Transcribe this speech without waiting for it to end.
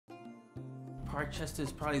Parkchester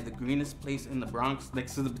is probably the greenest place in the Bronx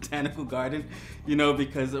next to the Botanical Garden, you know,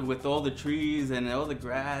 because with all the trees and all the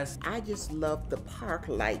grass. I just love the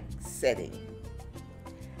park-like setting.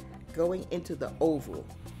 Going into the Oval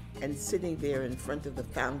and sitting there in front of the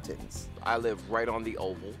fountains. I live right on the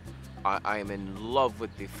Oval. I am in love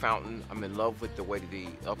with the fountain. I'm in love with the way the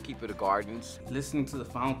upkeep of the gardens. Listening to the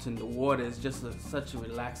fountain, the water is just such a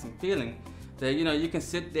relaxing feeling that, you know, you can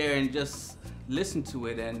sit there and just listen to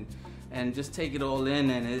it and just take it all in,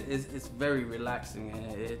 and it's very relaxing.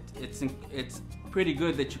 It's pretty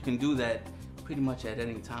good that you can do that pretty much at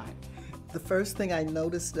any time. The first thing I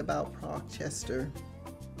noticed about Parkchester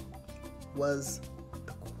was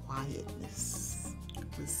the quietness.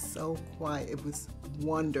 It was so quiet. It was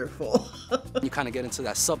wonderful. You kind of get into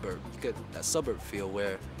that suburb. You get that suburb feel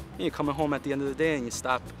where you're coming home at the end of the day and you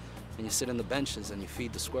stop and you sit on the benches and you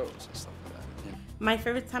feed the squirrels and stuff like that. Yeah. My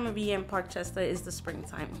favorite time of year in Parkchester is the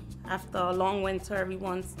springtime. After a long winter,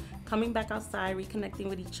 everyone's coming back outside, reconnecting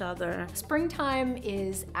with each other. Springtime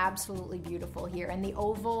is absolutely beautiful here, and the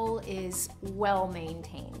Oval is well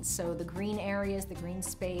maintained. So the green areas, the green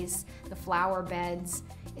space, the flower beds,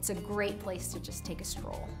 it's a great place to just take a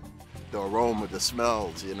stroll. The aroma, the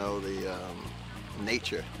smells, you know, the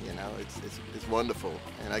nature, you know, it's wonderful.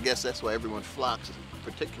 And I guess that's why everyone flocks,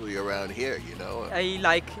 particularly around here, you know. I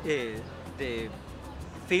like the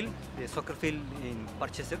field, the soccer field in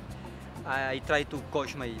Parkchester. I try to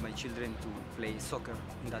coach my children to play soccer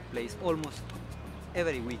in that place almost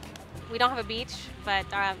every week. We don't have a beach, but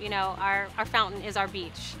you know, our fountain is our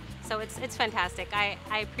beach. So it's fantastic. I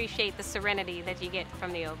appreciate the serenity that you get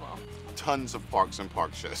from the Oval. Tons of parks in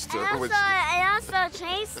Parkchester. And also a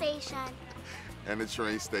train station. And a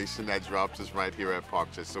train station that drops us right here at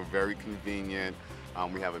Parkchester. So very convenient.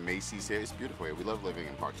 We have a Macy's here. It's beautiful here. We love living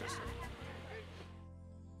in Parkchester.